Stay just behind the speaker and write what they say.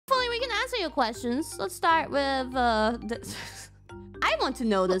answer your questions, let's start with I want to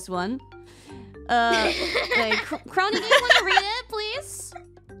know this one. Kronii, do you want to read it, please?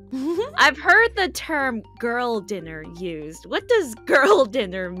 I've heard the term girl dinner used. What does girl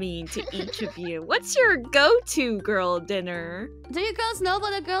dinner mean to each of you? What's your go-to girl dinner? Do you girls know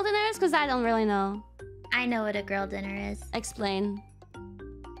what a girl dinner is? Because I don't really know. I know what a girl dinner is. Explain.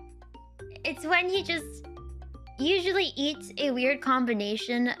 It's when you just usually eat a weird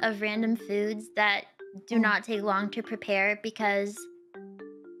combination of random foods that do not take long to prepare because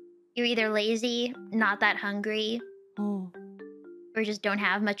you're either lazy, not that hungry, or just don't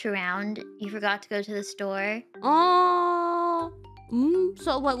have much around. You forgot to go to the store. Oh.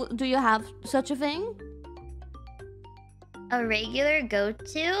 So what do you have such a thing? A regular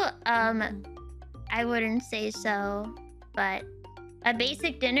go-to? I wouldn't say so, but a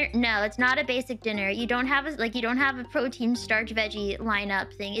basic dinner? No, it's not a basic dinner. You don't have a protein, starch, veggie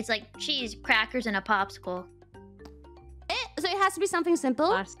lineup thing. It's like cheese, crackers, and a popsicle. So it has to be something simple?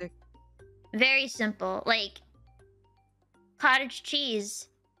 Plastic. Very simple, like cottage cheese,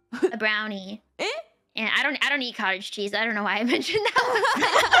 a brownie. And I don't eat cottage cheese. I don't know why I mentioned that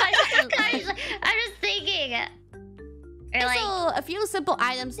one. I'm just thinking. Or like, so a few simple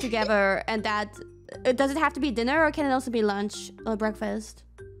items together, and that does it have to be dinner or can it also be lunch or breakfast?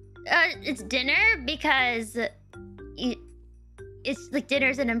 It's dinner because it's like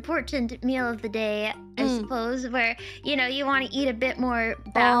dinner's an important meal of the day, I suppose, where you know you want to eat a bit more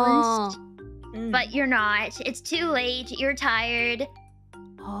balanced. But you're not. It's too late. You're tired.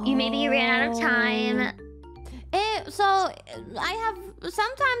 You ran out of time. So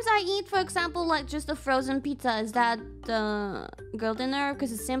sometimes I eat, for example, like just a frozen pizza. Is that girl dinner?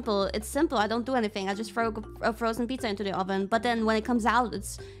 Because it's simple. It's simple. I don't do anything. I just throw a frozen pizza into the oven. But then when it comes out,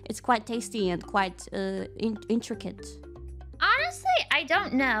 it's quite tasty and quite intricate. Honestly, I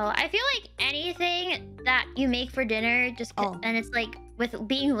don't know. I feel like anything that you make for dinner, and it's like with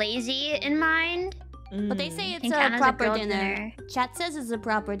being lazy in mind. But they say it's a proper dinner. Chat says it's a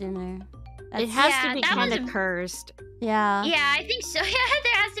proper dinner. It has to be kind of cursed. Yeah. Yeah, I think so. Yeah,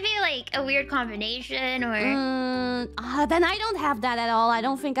 there has to be like a weird combination or... then I don't have that at all. I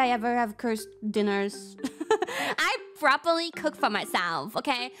don't think I ever have cursed dinners. I properly cook for myself,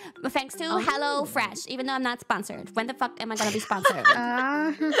 okay? Thanks to Hello Fresh, even though I'm not sponsored. When the fuck am I gonna be sponsored?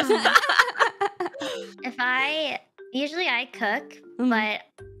 Usually I cook, but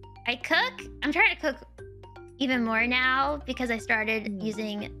I'm trying to cook even more now because I started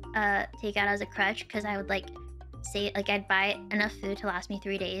using takeout as a crutch because I would I'd buy enough food to last me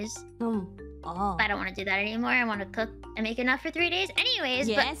 3 days. I don't want to do that anymore. I want to cook and make enough for 3 days. Anyways,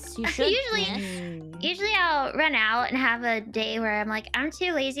 yes, but you should. Usually I'll run out and have a day where I'm like, I'm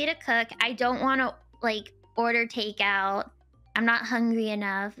too lazy to cook. I don't want to order takeout. I'm not hungry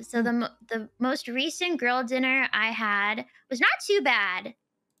enough. So the most recent girl dinner I had was not too bad.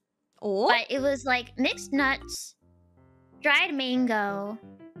 But it was like mixed nuts, dried mango,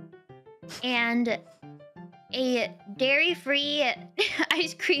 and a dairy-free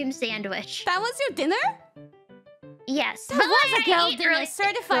ice cream sandwich. That was your dinner? Yes. That was a girl dinner.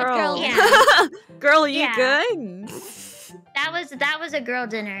 Certified girl dinner. Yeah. Girl, you good? That was a girl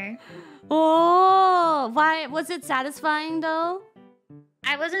dinner. Oh, why was it satisfying though?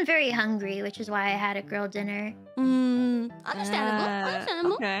 I wasn't very hungry, which is why I had a girl dinner. Understandable.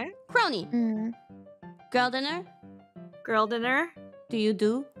 Understandable. Okay. Kronii. Girl dinner? Girl dinner? Do you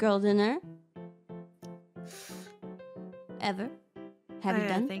do girl dinner? Ever? Have you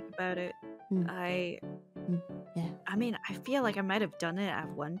done? Think about it. I mean, I feel like I might have done it at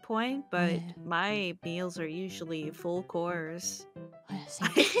one point, but my meals are usually full course.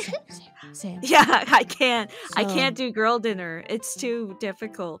 Same. Yeah, I can't do girl dinner. It's too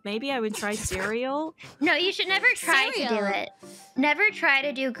difficult. Maybe I would try cereal. No, you should never try to do it. Never try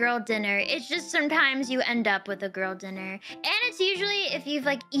to do girl dinner. It's just sometimes you end up with a girl dinner. And it's usually if you've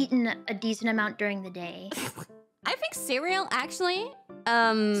eaten a decent amount during the day. I think cereal actually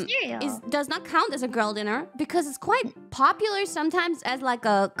does not count as a girl dinner because it's quite popular sometimes as like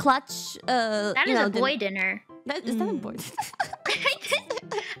a clutch. That is a boy dinner. Is that a boy dinner?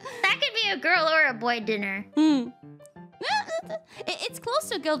 That could be a girl or a boy dinner. It's close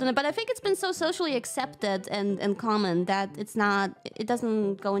to a girl dinner, but I think it's been so socially accepted and common that it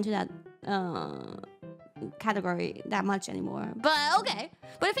doesn't go into that category that much anymore. But okay.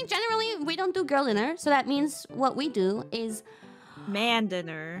 But I think generally we don't do girl dinner, so that means what we do is man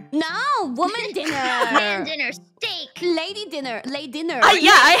dinner. No, woman dinner. Man dinner, steak. lady dinner. Late dinner.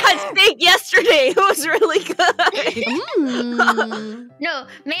 Yeah, I had steak yesterday. It was really good. No,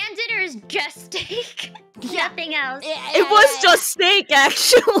 man dinner is just steak. Nothing else. It was just steak,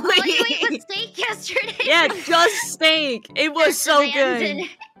 actually. Oh, you ate with steak yesterday? Yeah, just steak. It was so Man good. dinner.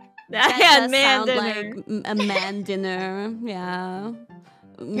 I had man sound dinner. like a man dinner. Yeah.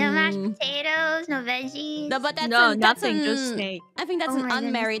 No mashed potatoes, no veggies. No, but that's nothing, just steak. I think that's Oh an my goodness.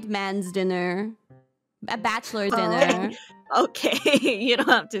 unmarried man's dinner. A bachelor dinner. Okay, you don't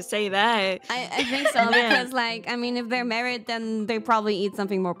have to say that. I think so, because, like, I mean, if they're married, then they probably eat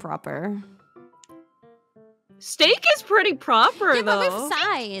something more proper. Steak is pretty proper, Yeah, but though. with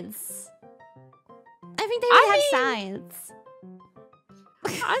sides. I think they would have sides.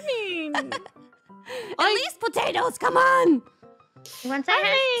 I mean... At least potatoes, come on! Once I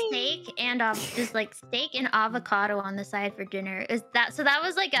had steak and just like steak and avocado on the side for dinner. So that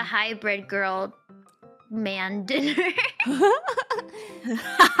was like a hybrid girl man dinner.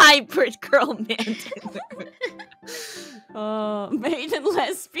 Hybrid girl man dinner.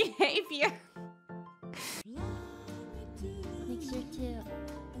 Maidenless behavior. Make sure to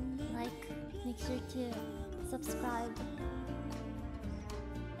like, make sure to subscribe.